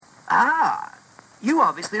Ah, you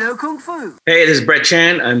obviously know Kung Fu. Hey, this is Brett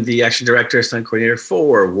Chan. I'm the action director, stunt coordinator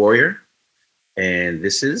for Warrior. And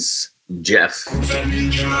this is Jeff.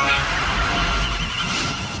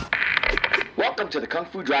 Welcome to the Kung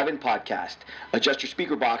Fu Drive-In Podcast. Adjust your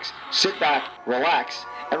speaker box, sit back, relax,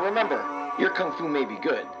 and remember, your Kung Fu may be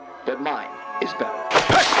good, but mine is better.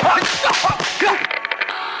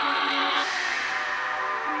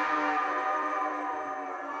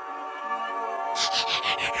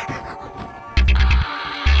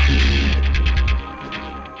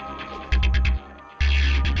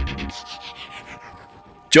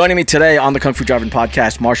 Joining me today on the Kung Fu Drive-In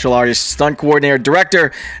Podcast, martial artist, stunt coordinator,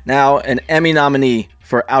 director, now an Emmy nominee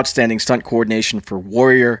for Outstanding Stunt Coordination for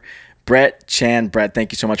Warrior, Brett Chan. Brett,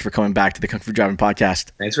 thank you so much for coming back to the Kung Fu Drive-In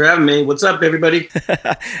Podcast. Thanks for having me. What's up, everybody?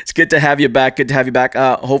 It's good to have you back.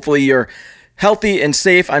 Hopefully you're healthy and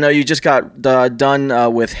safe. I know you just got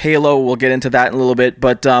done with Halo. We'll get into that in a little bit.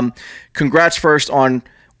 But congrats first on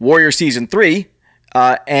Warrior Season 3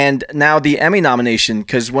 and now the Emmy nomination,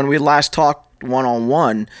 because when we last talked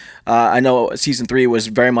one-on-one, I know Season 3 was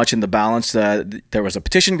very much in the balance. There was a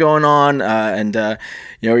petition going on, and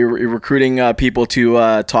you're recruiting people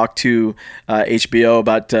to talk to HBO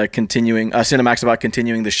about Cinemax about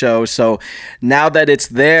continuing the show. So now that it's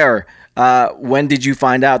there, when did you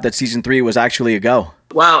find out that Season 3 was actually a go?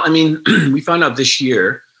 Well, I mean, we found out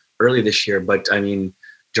early this year, but I mean,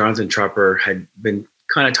 Jonathan Tropper had been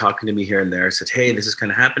kind of talking to me here and there, said, hey, this is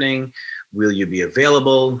kind of happening. Will you be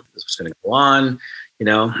available? This was going to go on,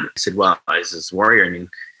 I said, well, this is Warrior. I mean,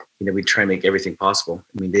 we try and make everything possible.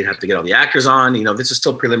 I mean, they'd have to get all the actors on, this is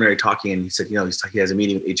still preliminary talking. And he said, he has a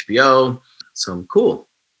meeting with HBO. So I'm cool.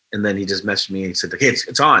 And then he just messaged me and he said, okay,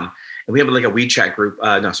 it's on. And we have like a WeChat group,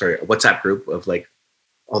 a WhatsApp group of like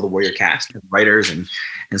all the Warrior cast and writers and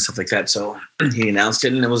stuff like that. So he announced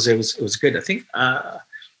it and it was good. I think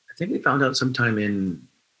we found out sometime in,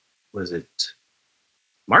 was it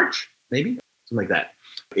March? Maybe something like that.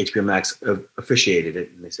 HBO Max officiated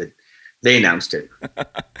it, and they announced it.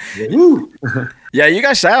 Woo! Yeah, you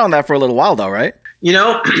guys sat on that for a little while, though, right?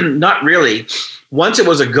 Not really. Once it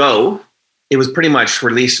was a go, it was pretty much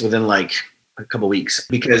released within like a couple of weeks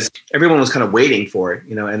because everyone was kind of waiting for it,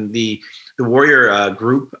 And the Warrior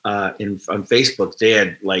group on Facebook,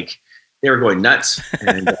 they were going nuts,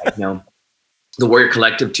 and the Warrior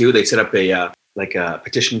Collective too. They set up a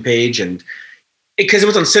petition page and. Because it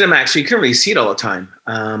was on Cinemax, so you couldn't really see it all the time.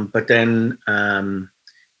 But then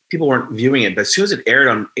people weren't viewing it. But as soon as it aired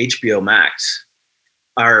on HBO Max,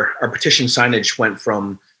 our petition signage went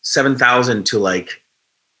from 7,000 to like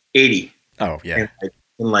 80. Oh, yeah.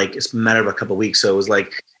 In it's a matter of a couple of weeks. So it was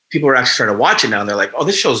like people were actually starting to watch it now. And they're like, oh,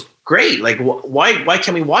 this show's great. Like, why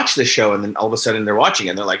can't we watch this show? And then all of a sudden they're watching it.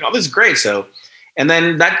 And they're like, oh, this is great. So. And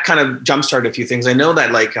then that kind of jump-started a few things. I know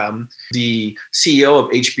that the CEO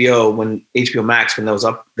of HBO, when HBO Max, when that was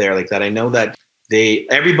up there like that, I know that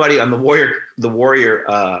everybody on the Warrior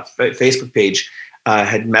Facebook page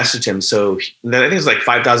had messaged him. So I think it's like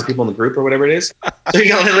 5,000 people in the group or whatever it is. So you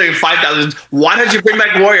got like 5,000. Why don't you bring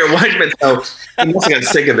back Warrior? So he must have got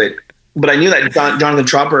sick of it. But I knew that Jonathan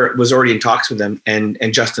Tropper was already in talks with them, and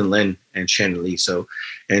Justin Lin and Shannon Lee. So,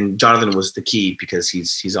 and Jonathan was the key because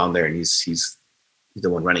he's on there and he's the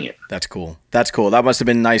one running it. That's cool. That must have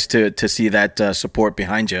been nice to see that support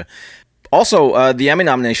behind you. Also, the Emmy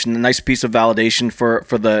nomination, a nice piece of validation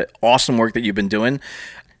for the awesome work that you've been doing.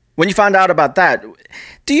 When you found out about that,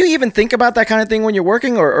 do you even think about that kind of thing when you're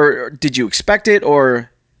working, or did you expect it? Or,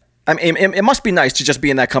 I mean, it must be nice to just be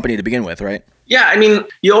in that company to begin with, right? Yeah, I mean,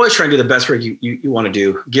 you always try and do the best work you want to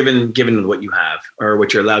do, given what you have or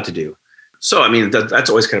what you're allowed to do. So, I mean, that's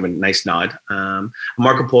always kind of a nice nod.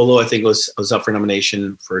 Marco Polo, I think, was up for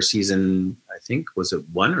nomination for season, I think, was it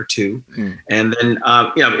 1 or 2? And then,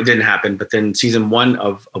 it didn't happen. But then season 1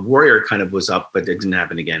 of Warrior kind of was up, but it didn't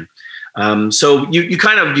happen again. So you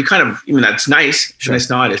kind of, I mean, that's nice. Sure. Nice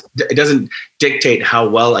nod. It doesn't dictate how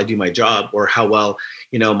well I do my job or how well,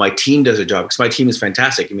 my team does a job, because my team is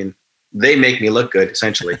fantastic. I mean, they make me look good,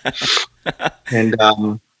 essentially. And,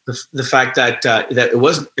 the fact that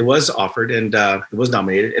it was offered and it was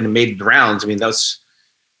nominated and it made the rounds. I mean, it's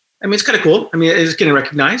kind of cool. I mean, it's getting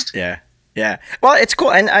recognized. Yeah. Well, it's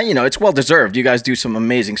cool, and it's well deserved. You guys do some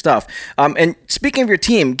amazing stuff. And speaking of your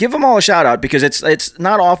team, give them all a shout out, because it's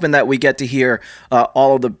not often that we get to hear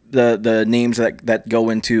all of the names that go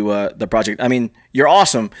into the project. I mean, you're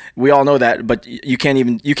awesome. We all know that, but you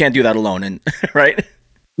can't do that alone, and right?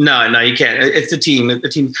 No, you can't. It's the team. The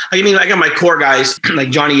team. I mean, I got my core guys like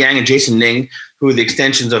Johnny Yang and Jason Ning, who are the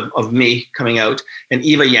extensions of me coming out, and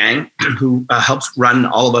Eva Yang, who helps run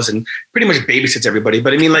all of us and pretty much babysits everybody.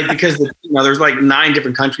 But I mean, like, because there's like 9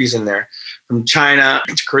 different countries in there, from China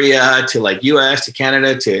to Korea to like U.S. to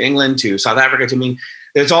Canada to England to South Africa. I mean,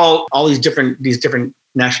 there's all these different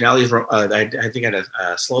nationalities. I think I had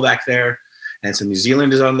a Slovak there, and some New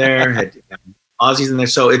Zealanders on there, had Aussies in there.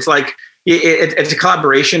 So it's like. It's a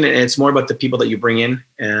collaboration, and it's more about the people that you bring in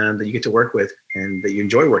and that you get to work with and that you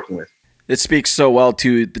enjoy working with. It speaks so well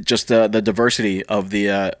to just the diversity of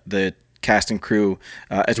the cast and crew,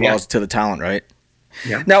 as well as to the talent, right?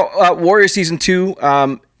 Yeah. Now, Warrior Season 2,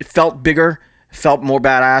 it felt bigger, felt more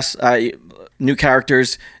badass, new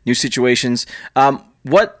characters, new situations.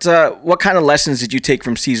 What kind of lessons did you take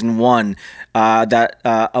from Season 1 that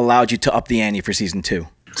allowed you to up the ante for Season 2?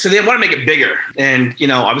 So they want to make it bigger. And,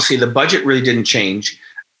 obviously the budget really didn't change.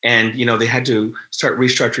 And, they had to start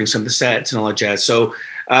restructuring some of the sets and all that jazz. So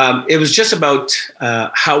it was just about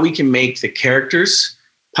how we can make the characters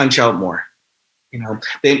punch out more.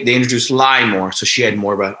 They introduced Lai more. So she had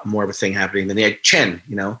more of a thing happening. Then they had Chen,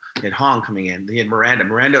 they had Hong coming in. They had Miranda.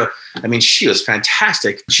 Miranda, I mean, she was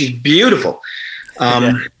fantastic. She's beautiful.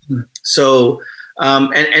 So...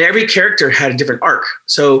 and every character had a different arc.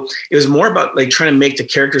 So it was more about like trying to make the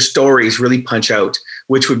character stories really punch out,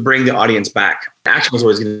 which would bring the audience back. Action was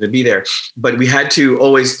always going to be there, but we had to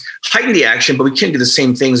always heighten the action, but we couldn't do the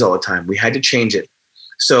same things all the time. We had to change it.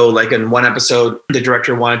 So like in one episode, the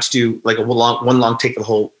director wanted to do like one long take for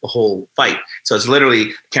the whole fight. So it's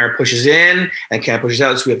literally camera pushes in and camera pushes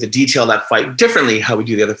out. So we have to detail that fight differently how we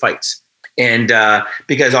do the other fights. And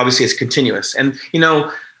because obviously it's continuous. And,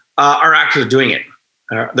 our actors are doing it.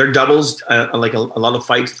 They're doubles, like a lot of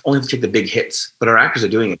fights, only have to take the big hits, but our actors are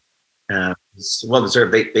doing it. It's well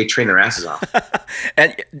deserved. They train their asses off.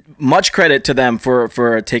 And much credit to them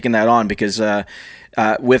for taking that on, because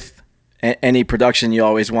with any production, you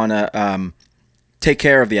always want to take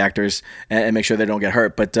care of the actors and make sure they don't get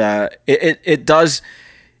hurt. But it does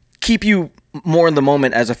keep you more in the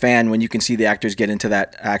moment as a fan when you can see the actors get into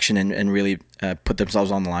that action and really put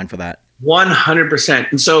themselves on the line for that.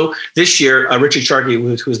 100%. And so this year, Richard Sharkey,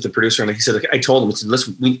 who's the producer, and he said, I told him, he said,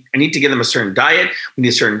 listen, I need to give them a certain diet. We need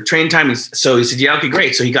a certain train time. So he said, yeah, okay,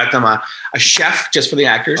 great. So he got them a chef just for the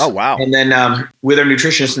actors. Oh, wow. And then with our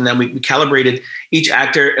nutritionist, and then we calibrated each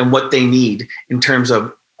actor and what they need in terms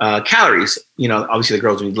of calories. Obviously the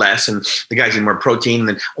girls need less and the guys need more protein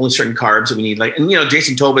and only certain carbs that we need. Like, and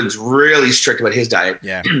Jason Tobin's really strict about his diet.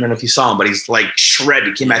 Yeah. I don't know if you saw him, but he's like shredded.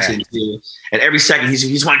 He came back to the interview, and every second he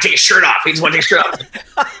just want to take his shirt off. He just want to take his shirt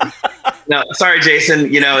off. No, sorry,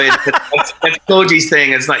 Jason. That's Koji's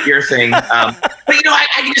thing. It's not your thing. But I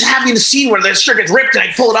can just have you in the scene where the shirt gets ripped and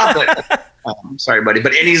I pull it off. I'm sorry, buddy.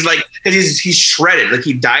 But and he's like, because he's shredded. Like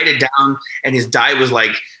he dieted down, and his diet was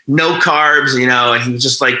like no carbs, and he was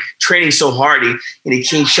just like training so hard. He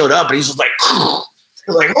showed up, and he's just like,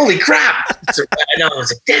 holy crap! So, I know. I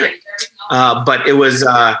was like, damn it. But it was,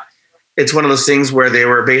 it's one of those things where they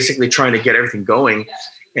were basically trying to get everything going,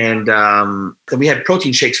 and then we had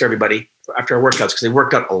protein shakes for everybody after our workouts because they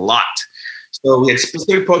worked out a lot. So we had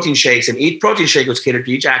specific protein shakes, and each protein shake was catered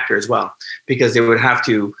to each actor as well, because they would have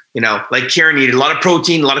to, like Kieran needed a lot of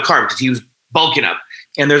protein, a lot of carbs because he was bulking up.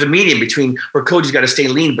 And there's a medium between where Koji's got to stay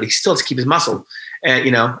lean, but he still has to keep his muscle, and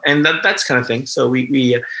and that's kind of thing. So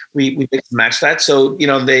we mix and match that. So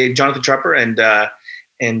Jonathan Trupper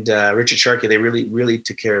and Richard Sharkey, they really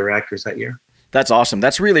took care of actors that year. That's awesome.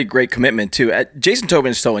 That's really great commitment too. Jason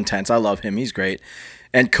Tobin is so intense. I love him. He's great.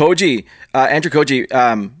 And Koji, Andrew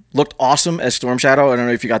Koji, looked awesome as Storm Shadow. I don't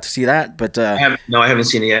know if you got to see that, but I haven't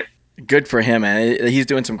seen it yet. Good for him, man. He's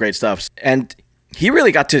doing some great stuff, and he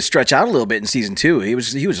really got to stretch out a little bit in season 2. He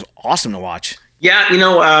was awesome to watch. Yeah,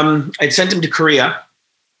 I sent him to Korea.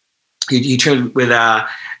 He trained with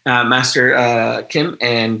Master Kim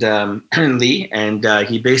and Lee, and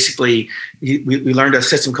he basically we learned a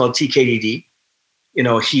system called TKDD.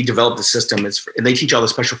 He developed the system. And they teach all the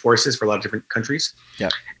special forces for a lot of different countries. Yeah.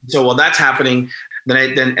 So while that's happening,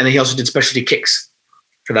 then he also did specialty kicks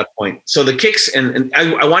for that point. So the kicks, and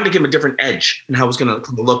I wanted to give him a different edge in how it was going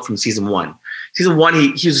to look from season 1. Season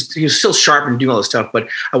 1, he was still sharp and doing all this stuff, but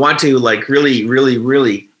I wanted to like really, really,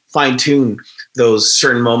 really fine tune those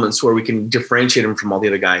certain moments where we can differentiate him from all the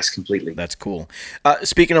other guys completely. That's cool.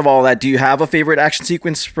 Speaking of all that, do you have a favorite action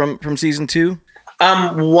sequence from season 2?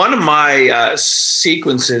 One of my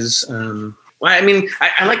sequences, I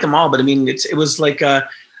like them all, but it was like,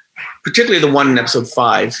 particularly the one in episode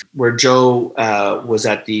 5 where Joe was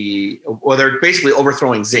at they're basically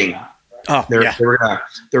overthrowing Zing. Oh, yeah.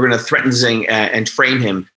 They were gonna threaten Zing and frame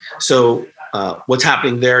him. So what's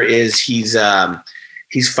happening there is he's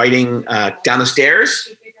fighting down the stairs.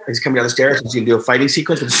 He's coming down the stairs. He's going to do a fighting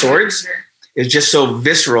sequence with swords. It was just so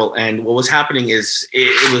visceral, and what was happening is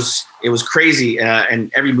it was crazy.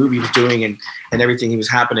 And every movie he was doing and everything he was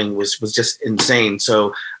happening was just insane.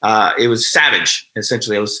 So it was savage.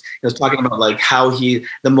 Essentially, I was talking about like how the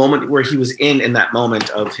moment where he was in that moment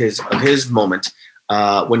of his moment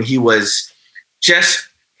when he was just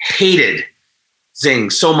hated Zing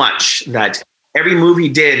so much that every move he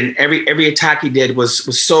did and every attack he did was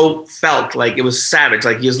so felt like it was savage.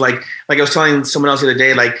 Like he was like I was telling someone else the other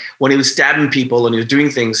day, like when he was stabbing people and he was doing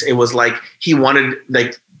things, it was like he wanted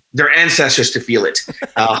like their ancestors to feel it,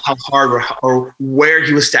 how hard or where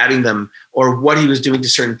he was stabbing them or what he was doing to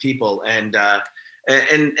certain people. And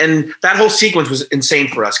that whole sequence was insane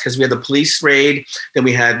for us because we had the police raid, then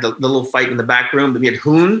we had the little fight in the back room, then we had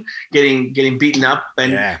Hoon getting beaten up,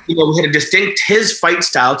 and we had to distinct his fight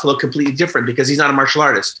style to look completely different because he's not a martial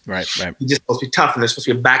artist. Right. He's just supposed to be tough, and there's supposed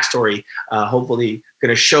to be a backstory. Hopefully, going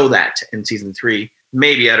to show that in season 3.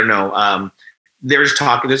 Maybe, I don't know. They're just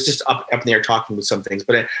talking. There's just up in the air talking with some things,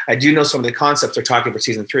 but I do know some of the concepts they're talking for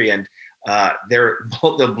season 3, and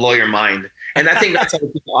they'll blow your mind. And I think that's how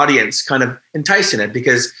the audience kind of entice in it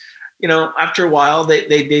because, after a while they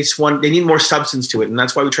need more substance to it. And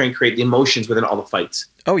that's why we try and create the emotions within all the fights.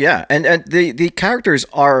 Oh yeah. And the characters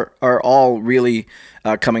are all really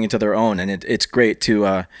coming into their own. And it's great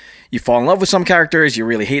to, you fall in love with some characters, you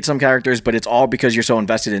really hate some characters, but it's all because you're so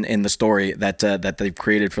invested in the story that they've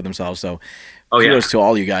created for themselves. So kudos to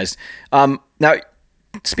all you guys. Now,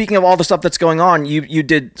 speaking of all the stuff that's going on, you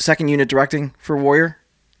did second unit directing for Warrior?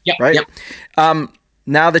 Yeah. Right? Yep.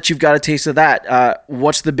 Now that you've got a taste of that,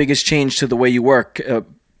 what's the biggest change to the way you work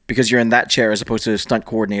because you're in that chair as opposed to stunt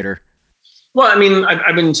coordinator? Well, I mean,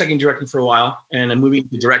 I've been second directing for a while, and I'm moving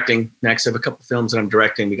to directing next. I have a couple films that I'm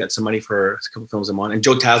directing. We got some money for a couple films I'm on, and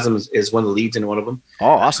Joe Taslim is one of the leads in one of them. Oh,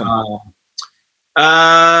 awesome.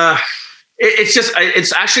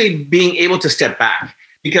 It's actually being able to step back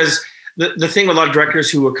because the thing with a lot of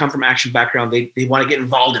directors who come from action background, they want to get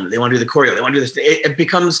involved in it. They want to do the choreo. They want to do this. It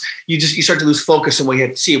becomes, you start to lose focus on what you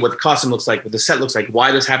have to see, what the costume looks like, what the set looks like,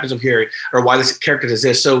 why this happens over here, or why this character does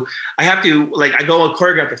this. So I have to, I go and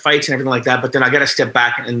choreograph the fights and everything like that, but then I got to step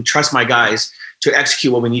back and trust my guys to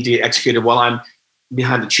execute what we need to get executed while I'm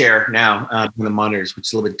behind the chair now, in the monitors, which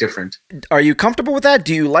is a little bit different. Are you comfortable with that?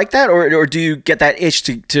 Do you like that? Or do you get that itch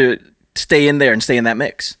to stay in there and stay in that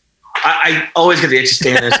mix? I always get the itch to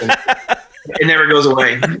stay in this, and it never goes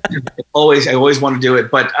away. I always want to do it,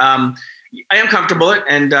 but I am comfortable in it,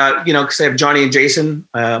 and because I have Johnny and Jason,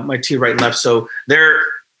 my two right and left, so they're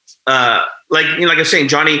like I was saying,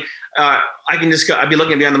 Johnny. I can just go. I'd be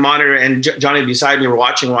looking behind the monitor, and Johnny would be beside me. We're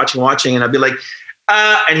watching, and I'd be like.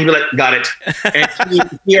 And he'd be like, got it. And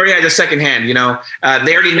he already has a second hand,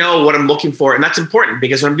 they already know what I'm looking for. And that's important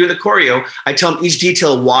because when I'm doing the choreo, I tell them each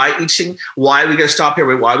detail, why we got to stop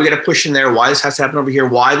here, why we got to push in there, why this has to happen over here,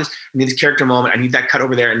 why I need this character moment, I need that cut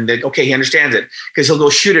over there. And then, okay, he understands it because he'll go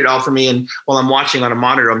shoot it all for me. And while I'm watching on a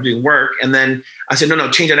monitor, I'm doing work. And then I said, no,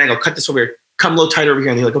 change that angle, cut this over here, come a little tighter over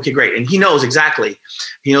here. And he's like, okay, great. And he knows exactly.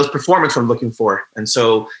 He knows performance what I'm looking for. And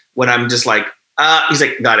so when I'm just like, he's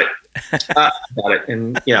like, got it. Got it.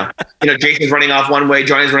 And Jason's running off one way,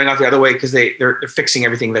 Johnny's running off the other way because they're fixing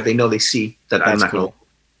everything that they know they see that I'm not cool.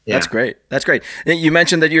 Yeah. That's great. You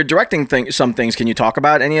mentioned that you're directing some things. Can you talk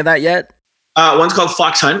about any of that yet? One's called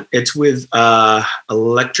Fox Hunt. It's with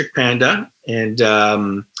Electric Panda and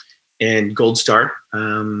Gold Star,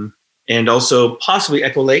 and also possibly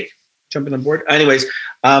Echo Lake jumping on board. Anyways,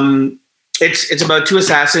 it's about two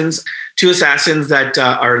assassins that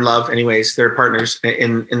are in love. Anyways, they're partners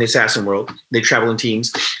in the assassin world. They travel in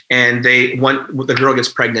teams, and the girl gets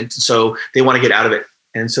pregnant, so they want to get out of it.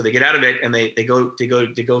 And so they get out of it, and they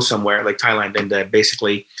go somewhere like Thailand, and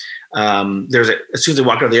basically, as soon as they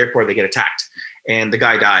walk out of the airport, they get attacked, and the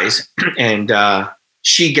guy dies, and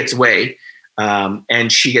she gets away,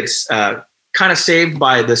 and she gets kind of saved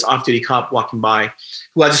by this off-duty cop walking by,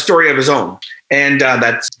 who has a story of his own, and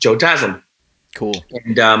that's Joe Taslim. Cool.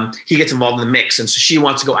 And he gets involved in the mix. And so she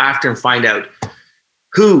wants to go after and find out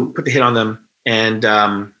who put the hit on them. And,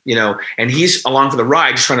 and he's along for the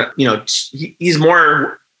ride, just trying to, he's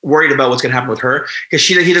more worried about what's going to happen with her because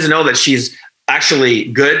he doesn't know that she's actually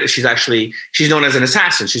good. She's known as an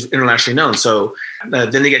assassin. She's internationally known. So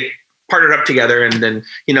then they get partnered up together, and then,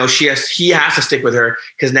 he has to stick with her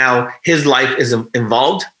because now his life is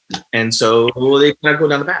involved. And so they kind of go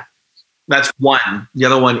down the path. That's one. The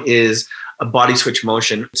other one is a body switch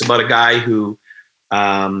motion. It's about a guy who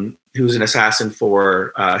who's an assassin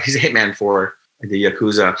for, he's a hitman for the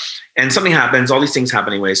Yakuza. And something happens, all these things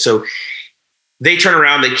happen anyway. So they turn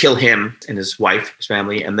around, they kill him and his wife, his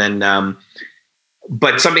family. And then,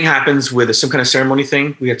 but something happens with some kind of ceremony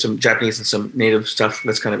thing. We had some Japanese and some native stuff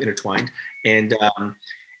that's kind of intertwined. And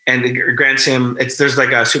it grants him, there's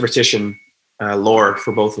like a superstition lore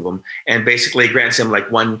for both of them, and basically grants him like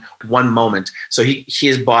one moment. So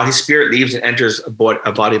his spirit leaves and enters a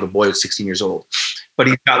body of a boy who's 16 years old, but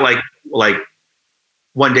he's got like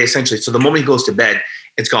one day essentially. So the moment he goes to bed,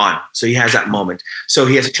 it's gone. So he has that moment. So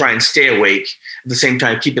he has to try and stay awake at the same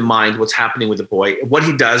time. Keep in mind what's happening with the boy. What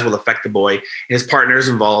he does will affect the boy. His partner is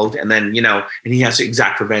involved, and then and he has to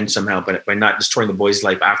exact revenge somehow, but by not destroying the boy's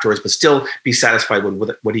life afterwards, but still be satisfied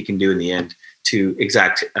with what he can do in the end to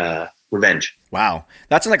exact revenge. Wow.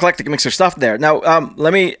 That's an eclectic mix of stuff there. Now,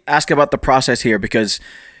 let me ask about the process here, because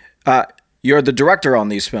you're the director on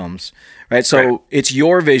these films, right? So right. It's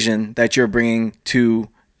your vision that you're bringing to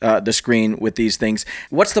the screen with these things.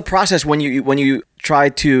 What's the process when you try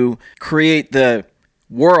to create the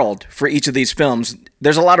world for each of these films?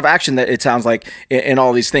 There's a lot of action that it sounds like in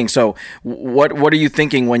all these things. So what are you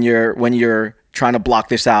thinking when you're trying to block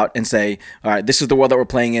this out and say, all right, this is the world that we're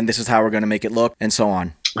playing in, this is how we're going to make it look, and so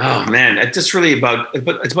on? Oh man, it's just really about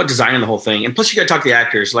designing the whole thing. And plus you got to talk to the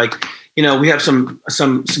actors. Like, we have some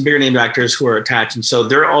bigger named actors who are attached. And so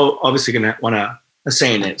they're all obviously going to want a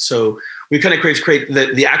say in it. So we kind of create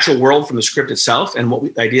the actual world from the script itself and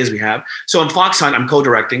the ideas we have. So in Fox Hunt, I'm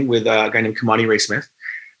co-directing with a guy named Kamani Ray Smith.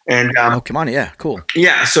 And Kamani, yeah, cool.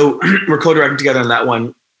 Yeah, so we're co-directing together on that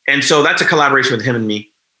one. And so that's a collaboration with him and me,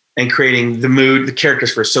 and creating the mood, the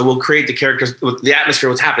characters first. So we'll create the characters, the atmosphere,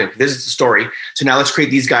 what's happening. This is the story. So now let's create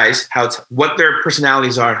these guys, what their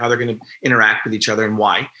personalities are, how they're going to interact with each other, and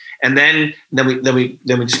why. And then we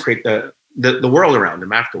just create the world around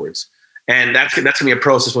them afterwards. And that's going to be a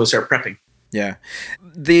process when we start prepping. Yeah,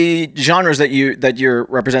 the genres that you're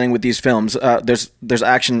representing with these films, there's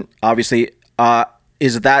action, obviously.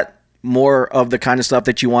 Is that more of the kind of stuff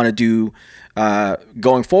that you want to do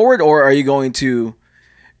going forward, or are you going to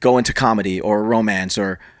go into comedy or romance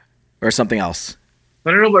or something else?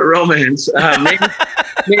 I don't know about romance.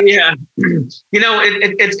 Maybe yeah.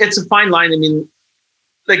 It's a fine line. I mean,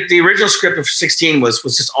 like the original script of 16 was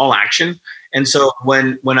just all action, and so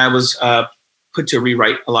when I was put to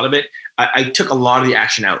rewrite a lot of it, I took a lot of the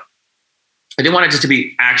action out. I didn't want it just to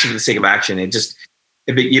be action for the sake of action.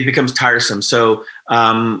 It becomes tiresome. So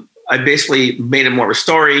I basically made it more of a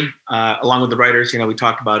story along with the writers. We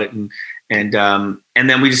talked about it, and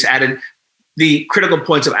then we just added the critical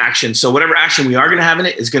points of action. So whatever action we are going to have in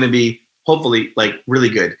it is going to be hopefully like really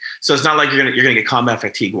good. So it's not like you're going to get combat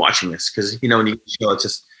fatigue watching this, because when you show it's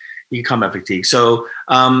just you get combat fatigue. So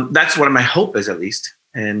that's what my hope is, at least.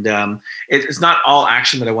 And it's not all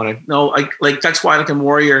action that I want to know. Like that's why, like in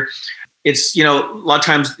Warrior, it's a lot of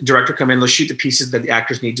times the director come in, they'll shoot the pieces that the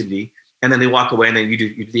actors need to be, and then they walk away, and then you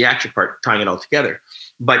do the action part, tying it all together.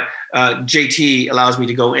 But JT allows me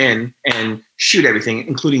to go in and shoot everything,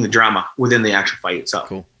 including the drama within the actual fight itself.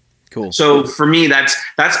 Cool. So for me, that's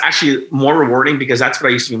actually more rewarding, because that's what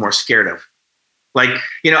I used to be more scared of. Like,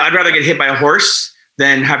 I'd rather get hit by a horse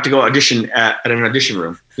than have to go audition at an audition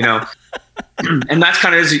room, And that's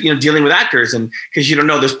kind of dealing with actors, and because you don't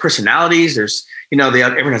know, there's personalities, there's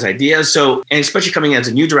everyone has ideas. So, and especially coming in as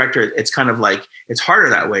a new director, it's kind of like it's harder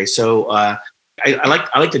that way. So I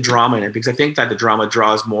like the drama in it, because I think that the drama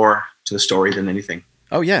draws more to the story than anything.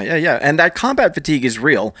 Oh yeah, and that combat fatigue is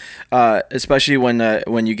real, especially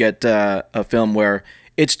when you get a film where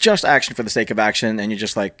it's just action for the sake of action, and you're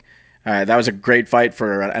just like, all right, that was a great fight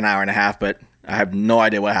for an hour and a half, but I have no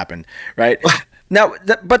idea what happened, right? Now,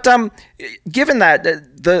 given that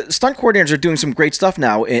the stunt coordinators are doing some great stuff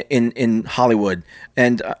now in Hollywood,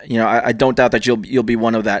 and I don't doubt that you'll be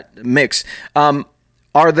one of that mix.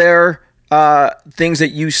 Are there things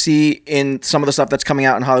that you see in some of the stuff that's coming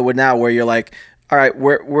out in Hollywood now where you're like, all right,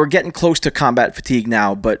 we're getting close to combat fatigue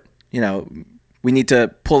now, but we need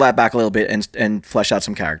to pull that back a little bit and flesh out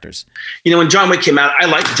some characters? When John Wick came out, I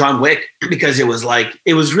liked John Wick because it was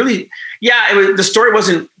really, the story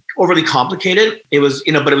wasn't overly complicated. It was,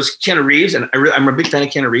 but it was Keanu Reeves, and I'm a big fan of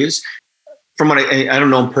Keanu Reeves. From what I don't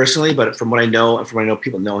know him personally, but from what I know, and from what I know,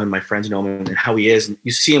 people know him, my friends know him, and how he is, and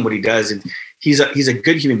you see him, what he does, and he's a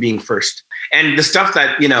good human being first. And the stuff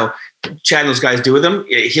that Chad and those guys do with him,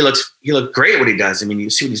 he looks great at what he does. I mean, you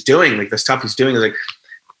see what he's doing, like the stuff he's doing is like,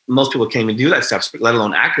 most people can't even do that stuff, let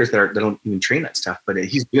alone actors that don't even train that stuff. But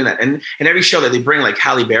he's doing that, and every show that they bring, like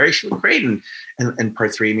Halle Berry, she looked great in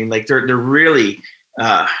Part 3. I mean, like they're really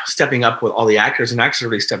stepping up with all the actors, and actors are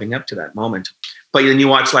really stepping up to that moment. But then you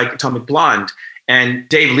watch like Atomic Blonde, And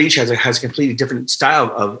Dave Leitch has a completely different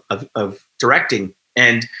style of directing,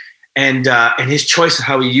 and his choice of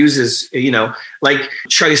how he uses, like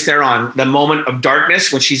Charlize Theron, the moment of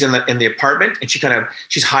darkness when she's in the apartment and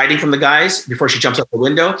she's hiding from the guys before she jumps out the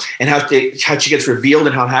window, and how she gets revealed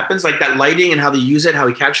and how it happens, like that lighting and how they use it, how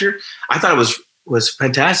he captured. I thought it was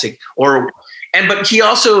fantastic. But he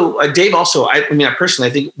also, Dave also, I personally,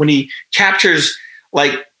 I think when he captures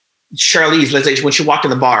like Charlize, let's say when she walked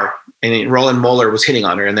in the bar and Roland Moeller was hitting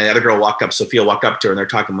on her and the other girl walked up, Sophia walked up to her and they're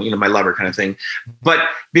talking, my lover kind of thing. But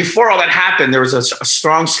before all that happened, there was a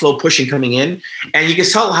strong, slow pushing coming in, and you can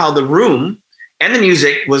tell how the room and the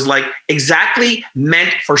music was like exactly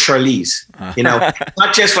meant for Charlize,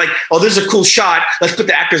 not just like, oh, this is a cool shot, let's put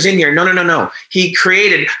the actors in here. No. He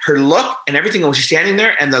created her look and everything when she's standing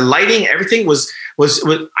there, and the lighting, everything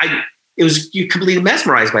you completely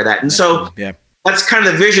mesmerized by that. And so that's kind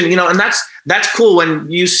of the vision, and that's cool when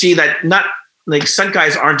you see that not like stunt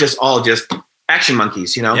guys aren't just all action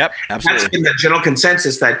monkeys, Yep, absolutely. That's been the general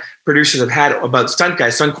consensus that producers have had about stunt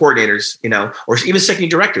guys, stunt coordinators, or even second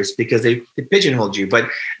directors, because they pigeonholed you, but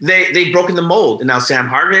they've broken the mold. And now Sam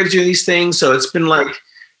Hargrave's doing these things. So it's been like,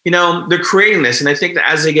 they're creating this. And I think that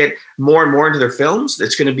as they get more and more into their films,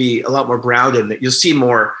 it's going to be a lot more grounded, and you'll see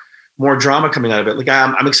more drama coming out of it. Like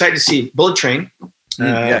I'm excited to see Bullet Train.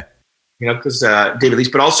 Because David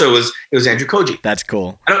Leitch, but also it was Andrew Koji. That's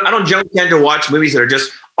cool. I don't tend to watch movies that are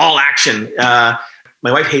just all action. My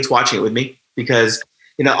wife hates watching it with me because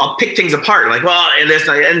I'll pick things apart. Like, well,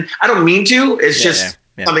 and I don't mean to. It's just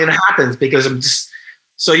something that happens because I'm just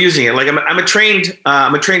so using it. Like I'm a trained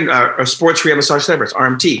sports rehab massage therapist,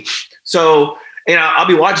 RMT. So I'll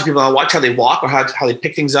be watching people. I'll watch how they walk or how they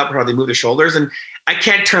pick things up or how they move their shoulders, and I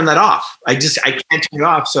can't turn that off. I can't turn it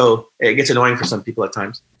off. So it gets annoying for some people at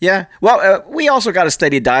times. Yeah. Well, we also got a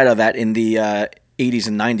steady diet of that in the 80s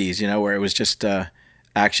and 90s, where it was just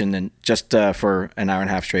action and just for an hour and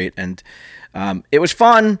a half straight. And it was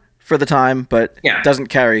fun for the time, but it doesn't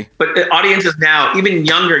carry. But the audiences now, even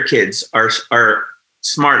younger kids are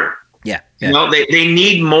smarter. Yeah. They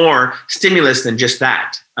need more stimulus than just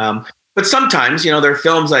that. But sometimes, there are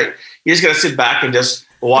films like you just got to sit back and just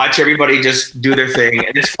watch everybody just do their thing,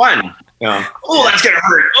 and it's fun. Oh, that's gonna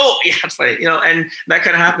hurt. Oh, yeah, it's funny. And that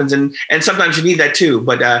kind of happens, and sometimes you need that too.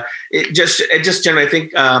 But it just generally, I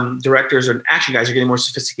think directors and action guys are getting more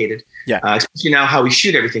sophisticated. Yeah, especially now how we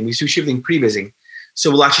shoot everything. We shoot everything pre-vising,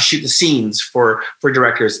 so we'll actually shoot the scenes for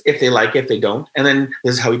directors if they like it, if they don't, and then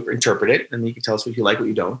this is how we interpret it, and you can tell us what you like, what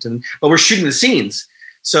you don't. But we're shooting the scenes,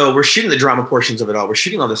 so we're shooting the drama portions of it all. We're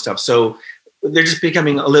shooting all this stuff, so they're just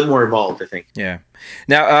becoming a little more evolved, I think. Yeah.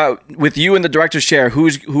 Now, with you in the director's chair, who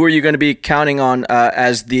are you going to be counting on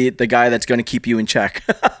as the guy that's going to keep you in check?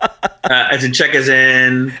 As in check, as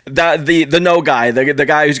in the no guy, the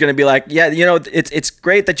guy who's going to be like, yeah, it's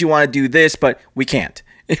great that you want to do this, but we can't,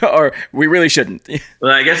 or we really shouldn't.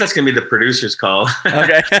 Well, I guess that's going to be the producer's call.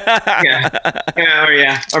 Okay.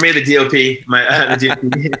 or maybe the DOP. The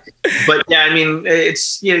DOP. But yeah, I mean,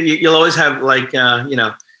 it's you'll always have like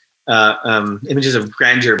images of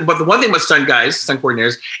grandeur. But the one thing about stunt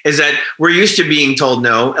coordinators, is that we're used to being told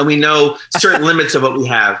no, and we know certain limits of what we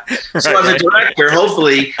have. So as a director,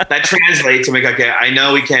 hopefully that translates and we go, okay, I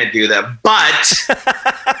know we can't do that, but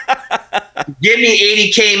give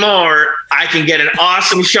me 80K more, I can get an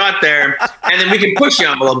awesome shot there, and then we can push you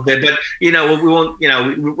up a little bit. But we won't.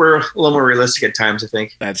 We're a little more realistic at times, I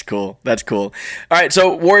think. That's cool. All right,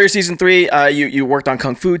 so Warrior Season 3, you worked on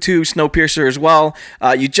Kung Fu 2, Snowpiercer as well.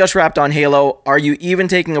 You just wrapped on Halo. Are you even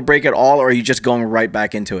taking a break at all, or are you just going right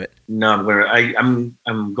back into it? No, I'm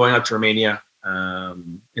going out to Romania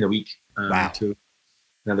in a week. Wow. To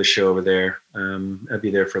another show over there. I'll be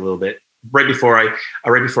there for a little bit. Right before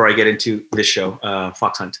I get into this show,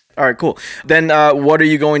 Fox Hunt. All right, cool. Then what are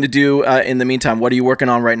you going to do in the meantime? What are you working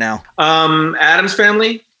on right now? Addams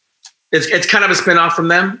Family. It's kind of a spinoff from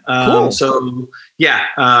them. Cool. So yeah,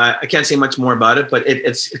 I can't say much more about it, but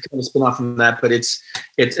it's kind of a spinoff from that. But it's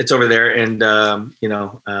over there, and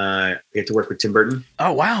I get to work with Tim Burton.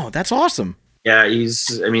 Oh wow, that's awesome. Yeah,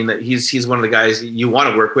 he's one of the guys you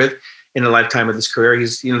want to work with in a lifetime of his career.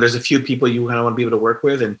 He's there's a few people you kind of want to be able to work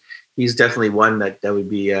with, and he's definitely one that would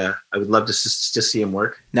be. I would love to just see him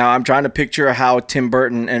work. Now I'm trying to picture how Tim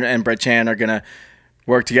Burton and Brett Chan are gonna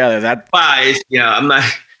work together. I'm not.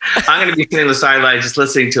 I'm going to be sitting on the sidelines just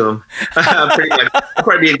listening to him. Pretty much. I'll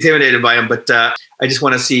probably be intimidated by him, but I just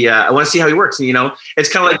want to see. I want to see how he works.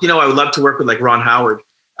 It's kind of like I would love to work with like Ron Howard,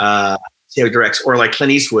 see how he directs, or like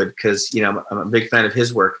Clint Eastwood, because I'm a big fan of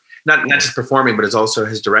his work. Not just performing, but it's also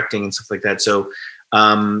his directing and stuff like that. So.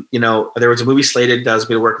 There was a movie slated that was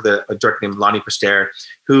going to work with a director named Lonnie Prester,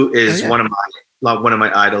 who is one of my one of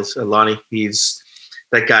my idols, Lonnie.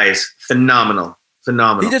 That guy is phenomenal.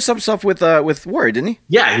 He did some stuff with Warrior, didn't he?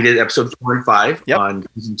 Yeah, he did episode 4 and 5 Yep. on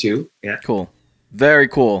season 2. Yeah, cool, very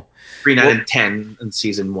cool. 3, 9, and 10 in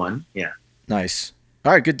season 1. Yeah, nice.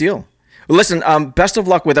 All right, good deal. Well, listen, best of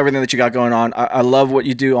luck with everything that you got going on. I love what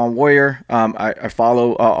you do on Warrior. I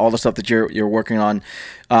follow all the stuff that you're working on.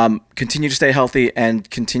 Continue to stay healthy and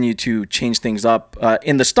continue to change things up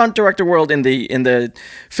in the stunt director world, in the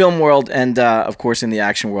film world, and of course in the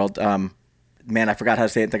action world. Man, I forgot how to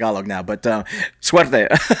say it in Tagalog now, but suerte.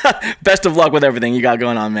 Best of luck with everything you got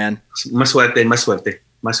going on, man. Mas suerte.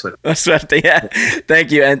 Suerte, yeah.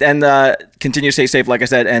 Thank you, and continue to stay safe, like I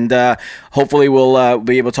said, and hopefully we'll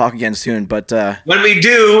be able to talk again soon. But when we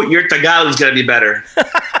do, your Tagalog is gonna be better.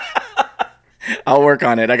 I'll work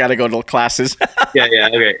on it. I got to go to classes. yeah,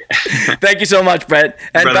 okay. Thank you so much, Brett,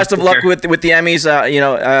 and brother, best of luck with the Emmys.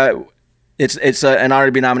 It's an honor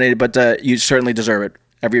to be nominated, but you certainly deserve it,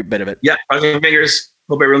 every bit of it. Yeah, crossing my fingers.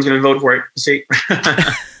 Hope everyone's gonna vote for it. See.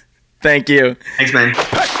 Thank you. Thanks, man.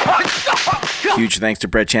 Huge thanks to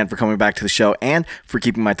Brett Chan for coming back to the show and for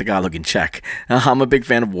keeping my Tagalog in check. I'm a big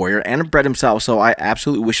fan of Warrior and of Brett himself, so I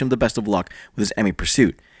absolutely wish him the best of luck with his Emmy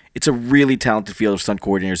pursuit. It's a really talented field of stunt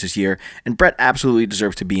coordinators this year, and Brett absolutely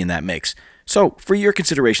deserves to be in that mix. So, for your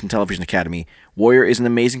consideration, Television Academy, Warrior is an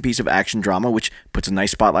amazing piece of action drama which puts a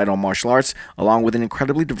nice spotlight on martial arts, along with an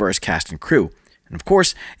incredibly diverse cast and crew. And of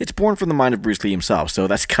course, it's born from the mind of Bruce Lee himself, so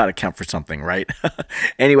that's gotta count for something, right?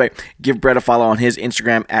 Anyway, give Brett a follow on his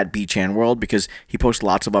Instagram at BChanWorld because he posts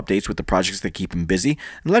lots of updates with the projects that keep him busy,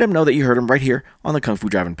 and let him know that you heard him right here on the Kung Fu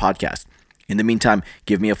Driving Podcast. In the meantime,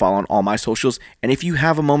 give me a follow on all my socials, and if you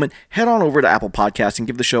have a moment, head on over to Apple Podcasts and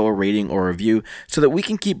give the show a rating or a review so that we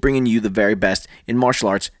can keep bringing you the very best in martial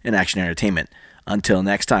arts and action entertainment. Until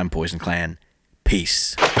next time, Poison Clan,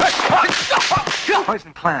 peace.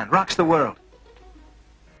 Poison Clan rocks the world.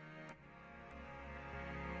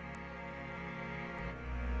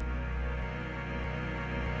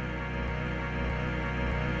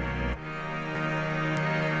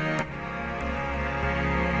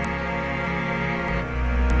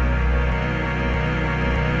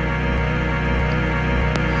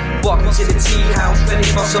 Welcome to the tea house, ready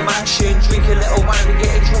for some action. Drink a little wine, we're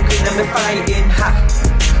getting drunk and then we're fighting.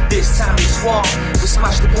 Ha! This time it's war. We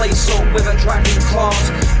smash the place up with a dragon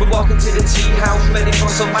claws. We're walking to the tea house, ready for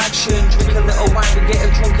some action. Drink a little wine, we're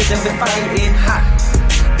getting drunk and then we're fighting. Ha!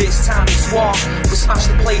 This time it's war. We smash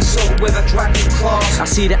the place up with a dragon claws. I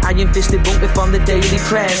see the iron-fisted monk from the daily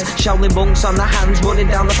prayers. Shaolin monks on the hands running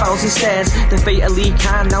down the 1,000 stairs. The fate of Lee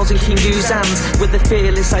Khan now's in King Hu's hands. With the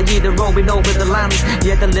fearless Aida roaming over the land.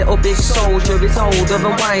 Yeah, the little big soldier is older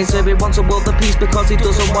and wiser. He wants a world of peace because he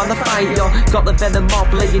doesn't want to fight, yo. Got the venom mob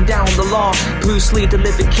laying down the law. Bruce Lee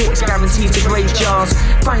delivered kicks, guaranteed to graze jaws.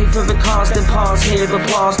 Fight for the cause, then pause, hear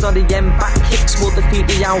applause. Not the end back kicks will defeat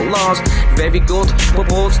the outlaws. Very good, but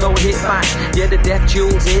balls don't hit back. Yeah, the death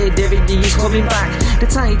jewels here, David Lee's coming back. The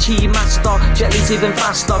Tai Chi master, Jet Li's even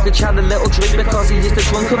faster. Could chat a little drink because he is the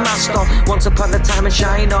drunken master. Once upon a time in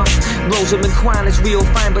China, Rosamund Kwan is real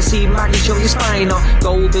fine, but see Maggie Chung is finer.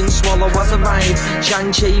 Golden Swallow has arrived.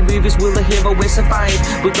 Shang-Chi movies, will the hero will survive?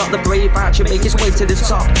 We got the brave archer make his way to the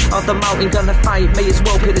top of the mountain, gonna fight, may as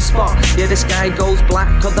well pick the spot. Yeah, the sky goes black,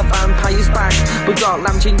 cause the vampire's back. We got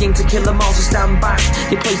Lam Ching Ying to kill them all, so stand back.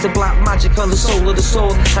 He plays the black magic on the soul of the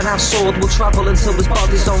sword, and our sword will travel until his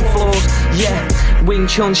body's on floors. Yeah, Wing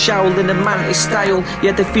Chun, Shaolin and Mantis style.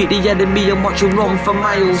 Yeah, defeat the enemy and watch him run for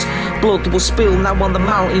miles. Blood will spill now on the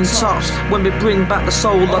mountain tops when we bring back the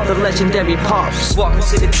soul of the legendary Pops. Welcome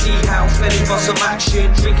to the tea house, ready for some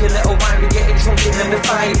action. Drink a little wine, we're getting drunk and then we're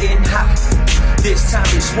fighting. Ha! This time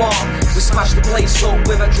it's war. We smash the place up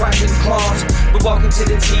with a dragon claws. We're walking to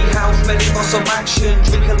the tea house, ready for some action.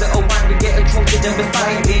 Drink a little wine, we're getting drunk and then we're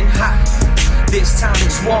fighting. Ha! This time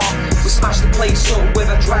it's war. We smash the place up with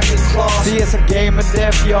a dragon claws. See, it's a game of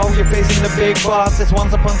death, yo. You're facing the big boss. It's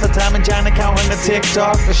once upon a time in China, counting the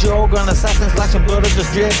tick-tock. The shogun, assassin, slashing blood, or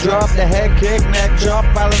just drip drop. The head kick, neck chop,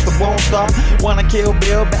 balance the won't stop. Wanna kill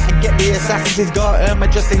Bill, better get the assassins. He's got Irma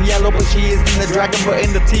just in yellow, but she is in the dragon, but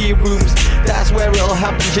in the tea rooms. That's where it'll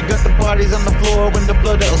happen. She got the bodies on the floor. When the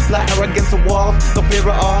blood, it'll splatter against the wall. No fear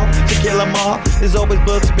at all, to kill them all. There's always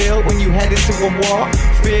blood spilled when you head into a war.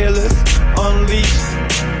 Fearless, unleashed.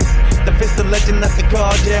 The fist of legend that they call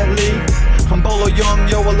Jet Li. I'm Bolo Young,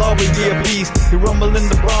 yo, will always be a beast. You rumble in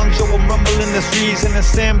the Bronx, yo, will rumble in the streets. And it's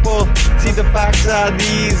simple, see the facts are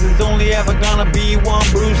these. There's only ever gonna be one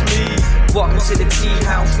Bruce Lee. Welcome to the tea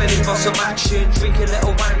house, ready for some action. Drink a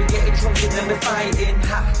little wine, we're getting drunk and then we're fighting.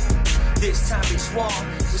 Ha! This time it's war.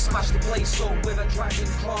 We smash the place up with a dragon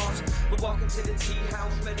claws. We're walking to the tea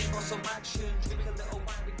house, ready for some action. Drink a little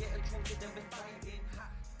wine, we get drunk and then we fight.